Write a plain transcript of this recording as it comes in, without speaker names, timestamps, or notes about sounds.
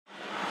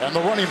And the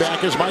running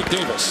back is Mike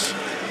Davis.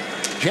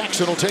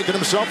 Jackson will take it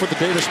himself with the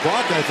Davis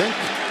block, I think.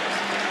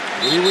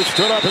 He was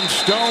stood up and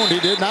stoned. He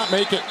did not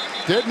make it.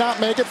 Did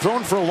not make it.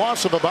 Thrown for a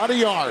loss of about a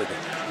yard.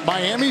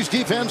 Miami's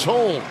defense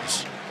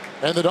holds.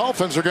 And the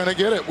Dolphins are going to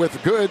get it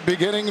with good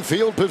beginning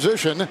field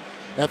position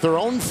at their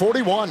own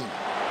 41.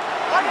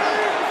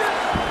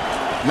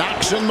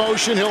 Knox in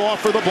motion. He'll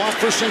offer the block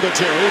for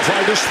Singletary.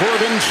 Tried to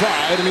swerve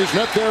inside, and he's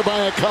met there by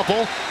a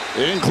couple,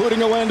 including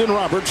Elandon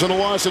Roberts, and a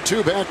loss of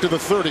 2 back to the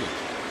 30.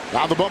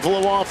 Now the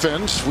Buffalo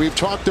offense. We've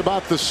talked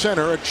about the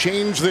center. A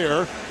change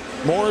there.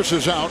 Morris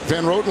is out.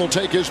 Van Roten will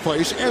take his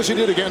place, as he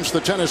did against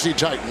the Tennessee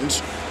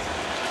Titans.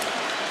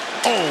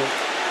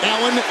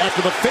 Allen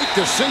after the fake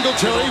to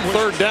Singletary.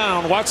 Third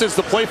down. Watch as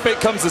the play fake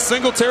comes to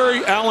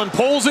Singletary. Allen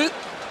pulls it.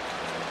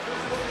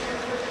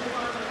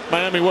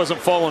 Miami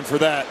wasn't falling for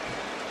that.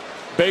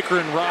 Baker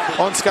and Roberts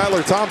on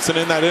Skylar Thompson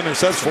in that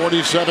interception.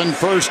 47,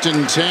 1st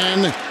and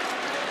 10.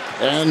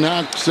 And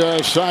knocked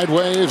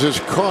sideways is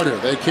Carter.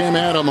 They came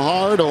at him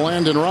hard.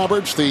 Elandon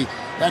Roberts, the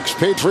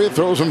expatriate,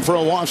 throws him for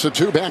a loss of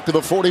 2 back to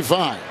the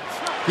 45.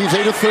 He's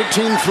 8 of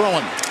 13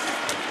 throwing.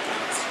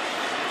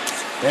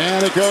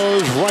 And it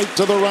goes right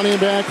to the running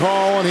back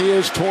hall, and he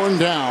is torn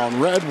down.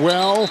 Read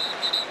well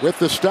with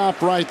the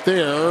stop right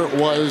there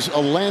was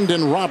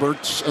Elandon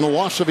Roberts, and a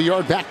loss of a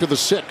yard back to the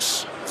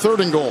 6. 3rd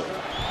and goal.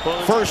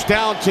 First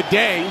down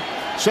today.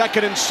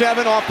 2nd and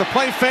 7 off the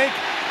play fake.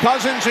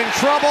 Cousins in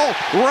trouble.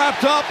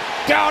 Wrapped up.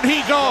 Down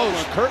he goes.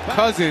 Kirk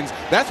Cousins.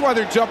 That's why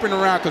they're jumping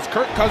around, because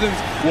Kirk Cousins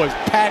was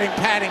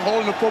padding,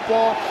 holding the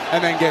football,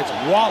 and then gets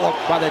walloped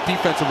by that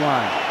defensive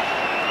line.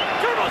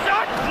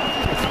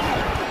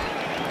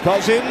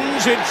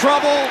 Cousins in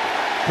trouble.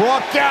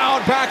 Brought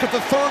down back at the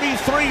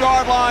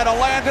 33-yard line.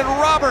 Elandon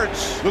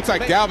Roberts. Looks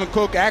like Dalvin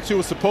Cook actually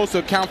was supposed to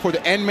account for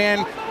the end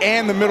man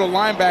and the middle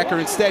linebacker.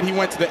 Instead, he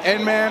went to the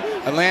end man.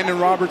 Elandon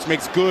Roberts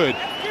makes good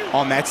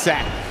on that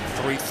sack.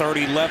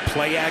 3:30 left,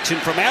 play action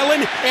from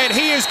Allen, and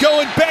he is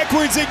going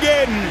backwards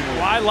again.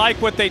 Well, I like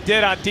what they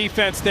did on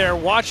defense there.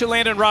 Watch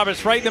Elandon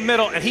Roberts right in the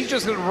middle, and he's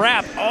just going to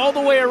wrap all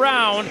the way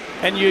around,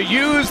 and you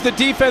use the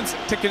defense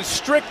to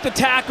constrict the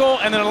tackle,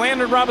 and then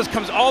Elandon Roberts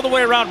comes all the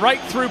way around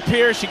right through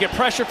Pierce. You get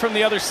pressure from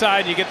the other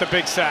side, and you get the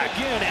big sack.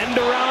 Again, end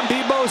around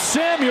Deebo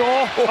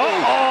Samuel.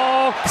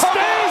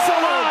 Stays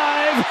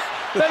alive.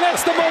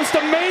 That's the most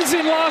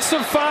amazing loss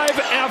of 5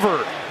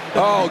 ever.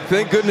 Oh,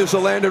 thank goodness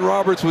Elandon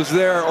Roberts was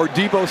there, or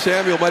Deebo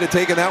Samuel might have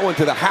taken that one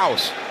to the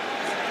house.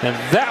 And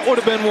that would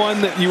have been one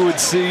that you would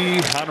see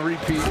on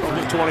repeat.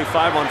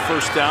 25 on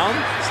 1st down.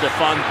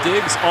 Stephon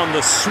Diggs on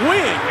the swing,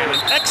 and an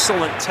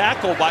excellent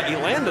tackle by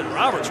Elandon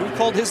Roberts. We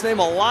called his name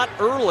a lot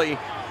early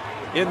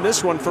in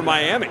this one for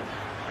Miami.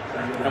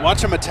 And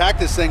watch him attack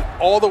this thing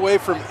all the way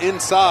from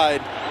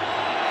inside.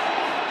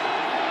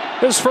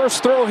 His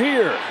first throw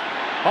here,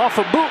 off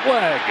a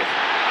bootleg.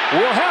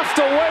 We'll have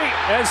to wait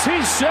as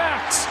he's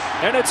sacked.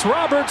 And it's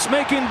Roberts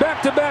making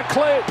back-to-back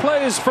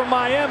plays for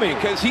Miami.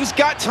 Because he's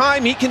got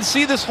time. He can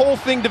see this whole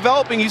thing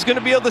developing. He's going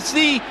to be able to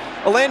see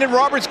Elandon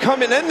Roberts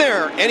coming in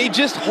there. And he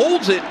just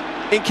holds it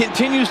and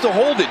continues to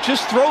hold it.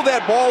 Just throw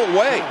that ball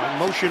away.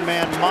 Motion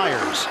man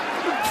Myers.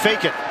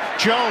 Fake it.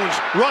 Jones.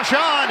 Rush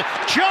on.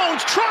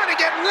 Jones trying to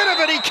get rid of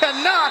it. He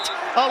cannot.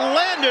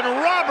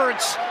 Elandon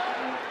Roberts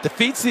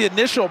defeats the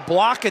initial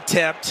block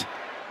attempt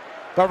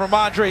by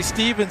Ramondre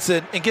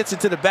Stevenson and gets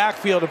into the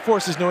backfield and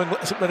forces New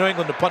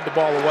England to punt the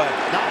ball away.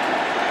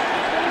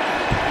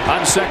 On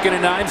 2nd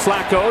and 9,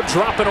 Flacco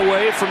dropping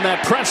away from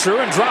that pressure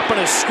and dropping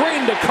a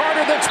screen to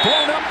Carter that's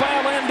blown up by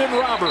Elandon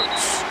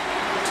Roberts.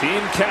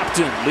 Team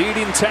captain,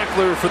 leading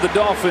tackler for the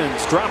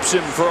Dolphins, drops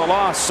him for a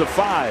loss of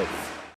 5.